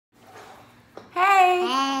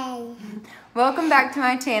Welcome back to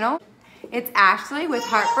my channel. It's Ashley with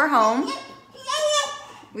Heart for Home.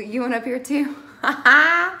 You want up here too?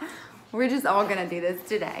 We're just all gonna do this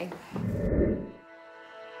today.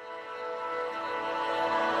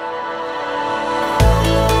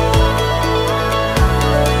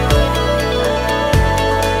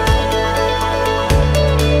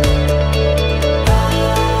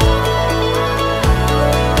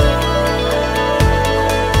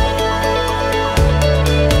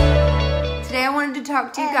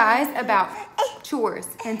 Talk to you guys about chores,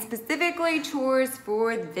 and specifically chores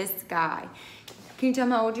for this guy. Can you tell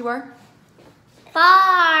me how old you are?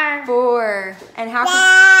 4. 4. And how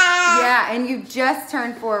can, yeah, and you just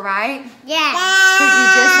turned 4, right? Yes. Because you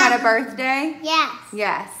just had a birthday? Yes.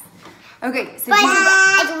 Yes. Okay, so but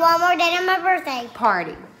it's one more day than my birthday.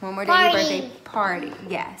 Party. One more day than your birthday party.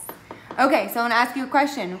 Yes. Okay, so I want to ask you a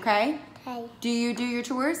question, okay? Okay. Do you do your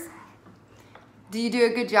chores? Do you do a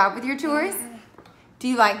good job with your chores? Do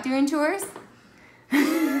you like doing chores?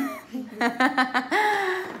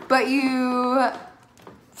 But you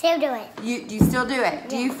still do it. You still do it. Yeah.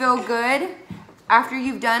 Do you feel good after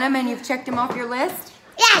you've done them and you've checked them off your list?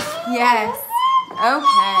 Yes. Yes.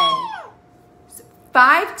 Okay. So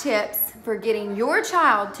 5 tips for getting your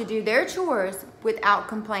child to do their chores without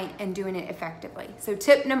complaint and doing it effectively. So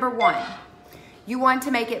tip number 1, you want to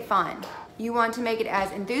make it fun. You want to make it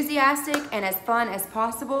as enthusiastic and as fun as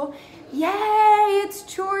possible. Yay, it's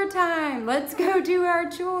chore time. Let's go do our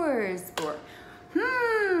chores. Or,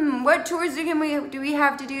 what chores do we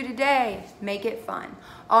have to do today? Make it fun.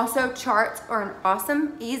 Also, charts are an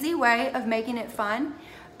awesome, easy way of making it fun.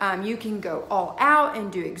 You can go all out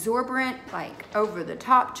and do exorbitant, like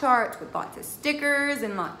over-the-top charts with lots of stickers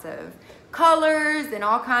and lots of colors and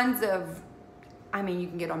all kinds of, you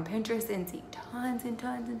can get on Pinterest and see tons and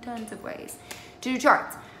tons and tons of ways to do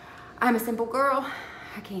charts. I'm a simple girl.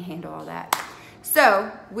 I can't handle all that.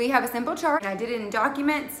 So we have a simple chart, and I did it in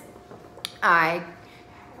documents. I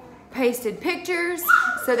pasted pictures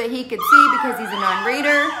so that he could see because he's a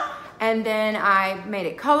non-reader. And then I made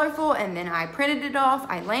it colorful, and then I printed it off.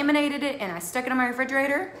 I laminated it, and I stuck it on my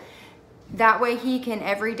refrigerator. That way he can,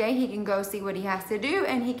 every day, he can go see what he has to do,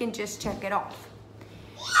 and he can just check it off.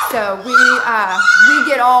 So we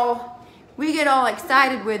get all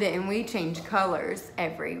excited with it, and we change colors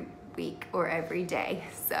every week or every day.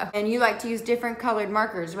 So, and you like to use different colored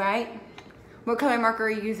markers, right? What color marker are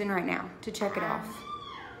you using right now to check it off?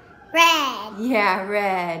 Red. Yeah,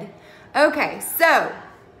 red. Okay, so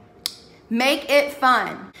make it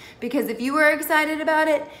fun, because if you are excited about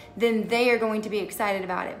it, then they are going to be excited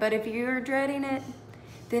about it. But if you're dreading it,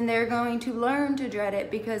 then they're going to learn to dread it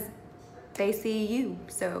because they see you.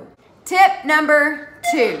 So tip number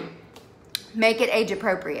 2, make it age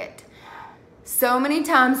appropriate. So many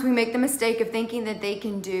times we make the mistake of thinking that they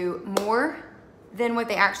can do more than what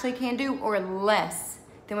they actually can do, or less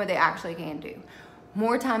than what they actually can do.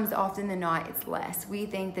 More times often than not, it's less. We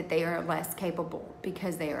think that they are less capable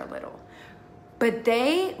because they are little. But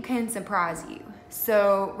they can surprise you.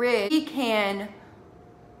 So Rich, he can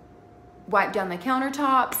wipe down the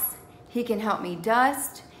countertops. He can help me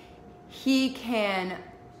dust. He can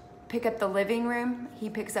pick up the living room. He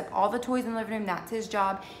picks up all the toys in the living room. That's his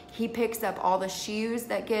job. He picks up all the shoes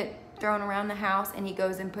that get thrown around the house, and he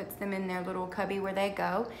goes and puts them in their little cubby where they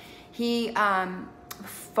go. He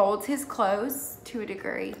folds his clothes to a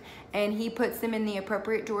degree, and he puts them in the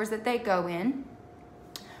appropriate drawers that they go in.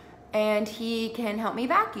 And he can help me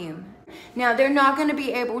vacuum. Now, they're not going to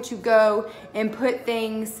be able to go and put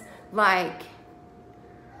things like,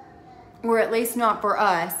 or at least not for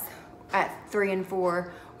us at 3 and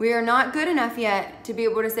 4, we are not good enough yet to be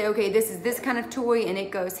able to say, okay, this is this kind of toy and it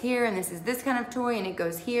goes here, and this is this kind of toy and it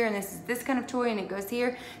goes here, and this is this kind of toy and it goes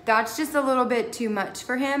here. That's just a little bit too much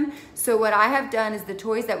for him. So what I have done is the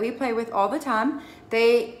toys that we play with all the time,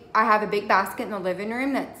 I have a big basket in the living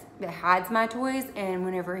room that hides my toys, and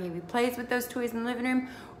whenever he plays with those toys in the living room,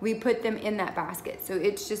 we put them in that basket. So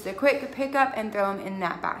it's just a quick pick up and throw them in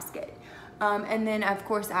that basket. And then of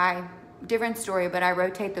course different story, but I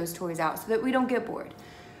rotate those toys out so that we don't get bored.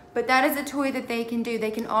 But that is a toy that they can do.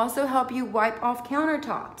 They can also help you wipe off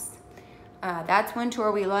countertops. That's one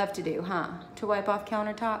chore we love to do, huh? To wipe off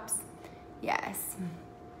countertops? Yes.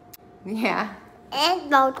 Yeah.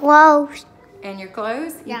 And the clothes. And your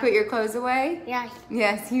clothes? You Yeah. put your clothes away? Yes.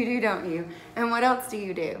 Yes, you do, don't you? And what else do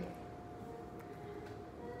you do?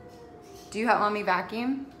 Do you help mommy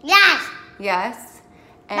vacuum? Yes. Yes.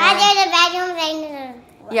 And I did the vacuum thing.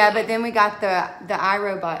 yeah, but then we got the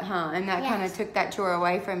iRobot, huh? And that Yes. kind of took that chore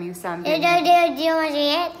away from you some. Do you want to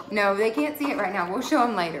see it? No, they can't see it right now. We'll show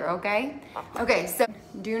them later, okay? Okay, so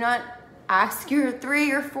do not ask your 3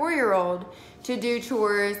 or 4-year-old to do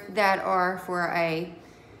chores that are for a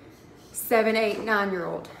 7, 8,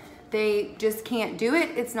 9-year-old. They just can't do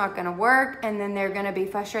it. It's not gonna work, and then they're gonna be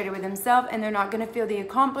frustrated with themselves, and they're not gonna feel the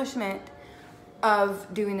accomplishment of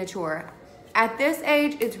doing the chore. At this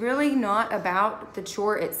age, it's really not about the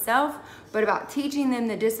chore itself, but about teaching them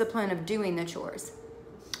the discipline of doing the chores,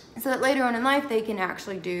 so that later on in life, they can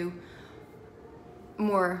actually do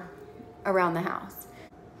more around the house.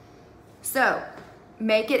 So,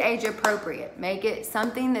 make it age appropriate. Make it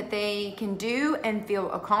something that they can do and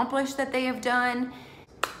feel accomplished that they have done,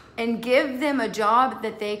 and give them a job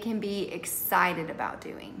that they can be excited about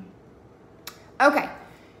doing. Okay,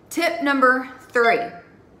 tip number 3.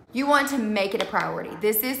 You want to make it a priority.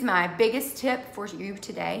 This is my biggest tip for you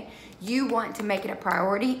today. You want to make it a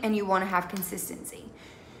priority, and you want to have consistency.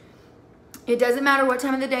 It doesn't matter what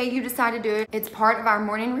time of the day you decide to do it. It's part of our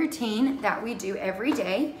morning routine that we do every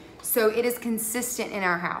day. So it is consistent in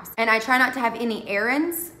our house. And I try not to have any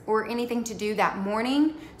errands or anything to do that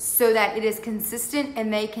morning, so that it is consistent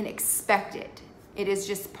and they can expect it. It is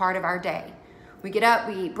just part of our day. We get up,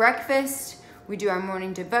 we eat breakfast, we do our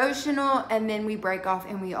morning devotional, and then we break off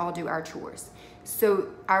and we all do our chores. So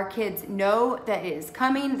our kids know that it is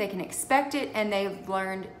coming, they can expect it, and they've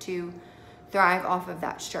learned to thrive off of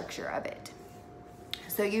that structure of it.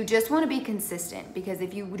 So you just want to be consistent, because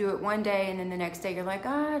if you do it one day and then the next day you're like,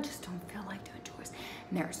 I just don't feel like doing chores.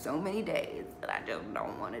 And there are so many days that I just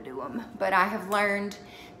don't want to do them. But I have learned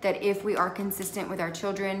that if we are consistent with our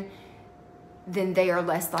children, then they are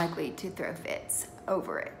less likely to throw fits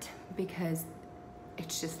over it, because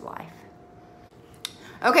it's just life.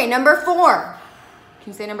 Okay, number 4.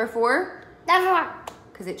 Can you say number 4? Number 4.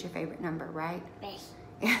 Because it's your favorite number, right? Yes.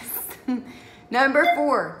 Yes. Number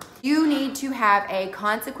 4, you need to have a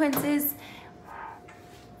consequences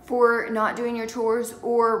for not doing your chores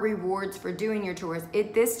or rewards for doing your chores.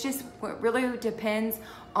 This just really depends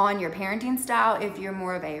on your parenting style. If you're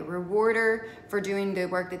more of a rewarder for doing the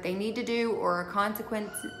work that they need to do, or a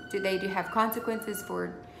consequence, do have consequences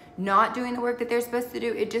for not doing the work that they're supposed to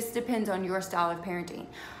do. It just depends on your style of parenting.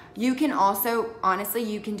 You can also, honestly,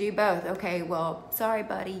 you can do both. Okay, well, sorry,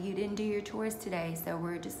 buddy, you didn't do your chores today, so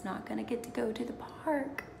we're just not gonna get to go to the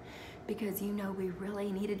park, because you know we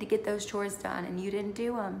really needed to get those chores done and you didn't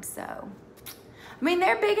do them. So, I mean,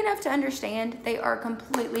 they're big enough to understand. They are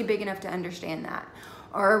completely big enough to understand that.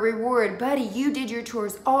 Or a reward, buddy, you did your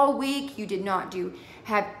chores all week. You did not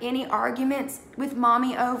have any arguments with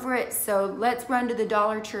mommy over it, so let's run to the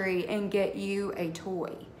Dollar Tree and get you a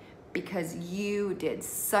toy, because you did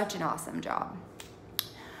such an awesome job.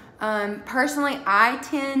 Personally, I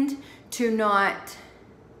tend to not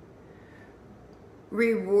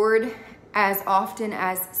reward as often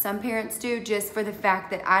as some parents do, just for the fact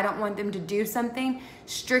that I don't want them to do something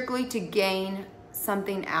strictly to gain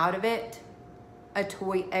something out of it, a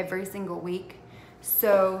toy every single week.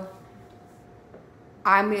 So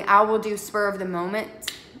I will do spur of the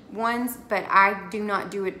moment ones, but I do not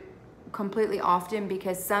do it completely often,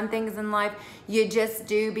 because some things in life you just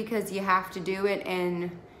do because you have to do it,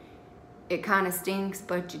 and it kind of stinks,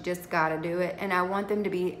 but you just got to do it. And I want them to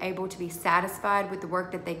be able to be satisfied with the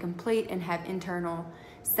work that they complete and have internal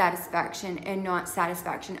satisfaction, and not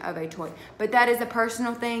satisfaction of a toy. But that is a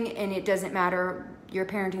personal thing, and it doesn't matter your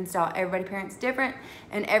parenting style. Everybody parents different,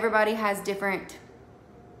 and everybody has different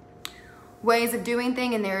ways of doing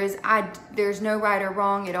things, and there's no right or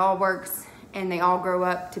wrong. It all works, and they all grow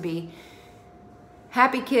up to be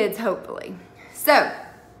happy kids, hopefully. So,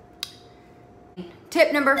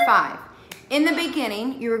 tip number 5. In the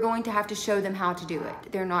beginning, you're going to have to show them how to do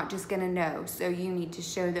it. They're not just gonna know. So you need to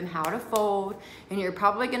show them how to fold, and you're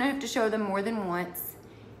probably gonna have to show them more than once.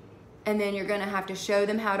 And then you're gonna have to show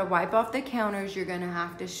them how to wipe off the counters. You're gonna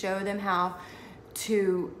have to show them how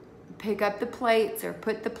to pick up the plates or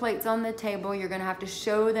put the plates on the table. You're gonna have to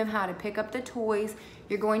show them how to pick up the toys.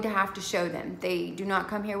 You're going to have to show them. They do not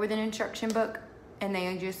come here with an instruction book, and they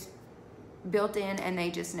are just built in, and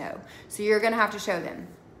they just know. So you're gonna have to show them.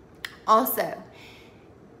 Also,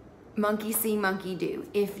 monkey see, monkey do.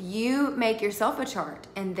 If you make yourself a chart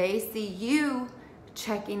and they see you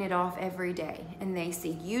checking it off every day, and they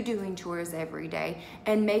see you doing chores every day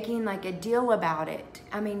and making like a deal about it.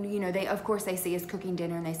 I mean, you know, of course they see us cooking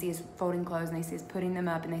dinner, and they see us folding clothes, and they see us putting them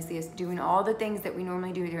up, and they see us doing all the things that we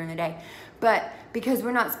normally do during the day. But because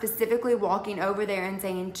we're not specifically walking over there and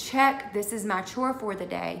saying, check, this is my chore for the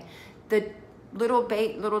day, the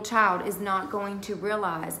little child is not going to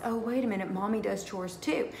realize, oh, wait a minute, mommy does chores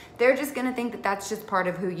too. They're just gonna think that that's just part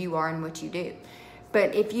of who you are and what you do.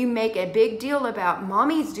 But if you make a big deal about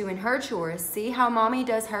mommy's doing her chores, see how mommy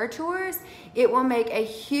does her chores, it will make a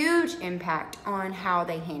huge impact on how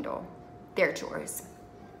they handle their chores.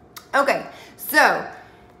 Okay, so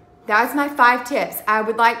that's my 5 tips. I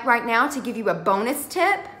would like right now to give you a bonus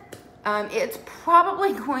tip. It's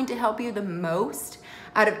probably going to help you the most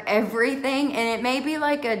out of everything, and it may be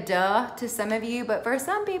like a duh to some of you, but for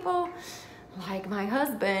some people, like my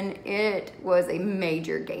husband, it was a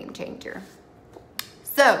major game changer.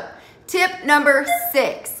 So, tip number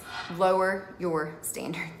 6, lower your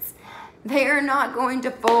standards. They are not going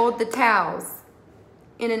to fold the towels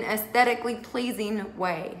in an aesthetically pleasing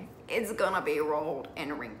way. It's gonna be rolled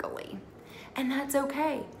and wrinkly. And that's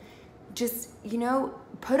okay. Just, you know,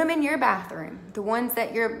 put them in your bathroom. The ones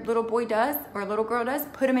that your little boy does or little girl does,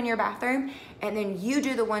 put them in your bathroom, and then you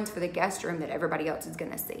do the ones for the guest room that everybody else is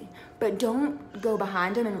gonna see. But don't go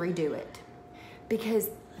behind them and redo it, because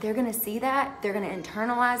they're gonna see that, they're gonna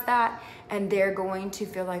internalize that, and they're going to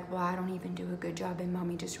feel like, well, I don't even do a good job and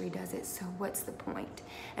mommy just redoes it, so what's the point?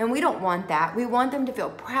 And we don't want that. We want them to feel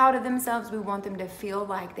proud of themselves. We want them to feel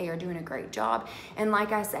like they are doing a great job. And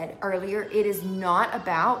like I said earlier, it is not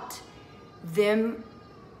about them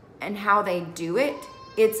and how they do it.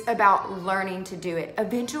 It's about learning to do it.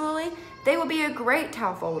 Eventually, they will be a great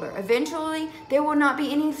towel folder. Eventually, there will not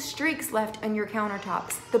be any streaks left on your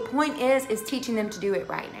countertops. The point is teaching them to do it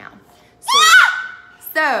right now.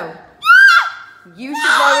 So you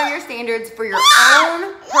should lower your standards for your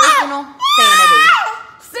own personal sanity.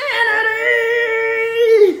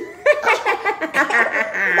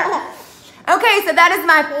 Okay, so that is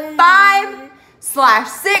my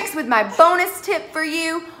 5/6 with my bonus tip for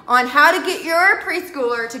you on how to get your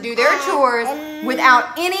preschooler to do their chores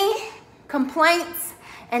without any complaints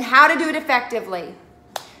and how to do it effectively.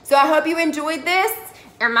 So I hope you enjoyed this.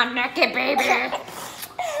 You're my naked baby.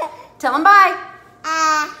 Tell them bye.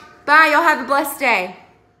 Bye, y'all have a blessed day.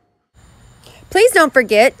 Please don't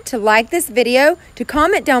forget to like this video, to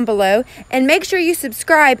comment down below, and make sure you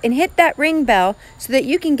subscribe and hit that ring bell so that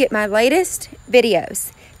you can get my latest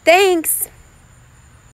videos. Thanks.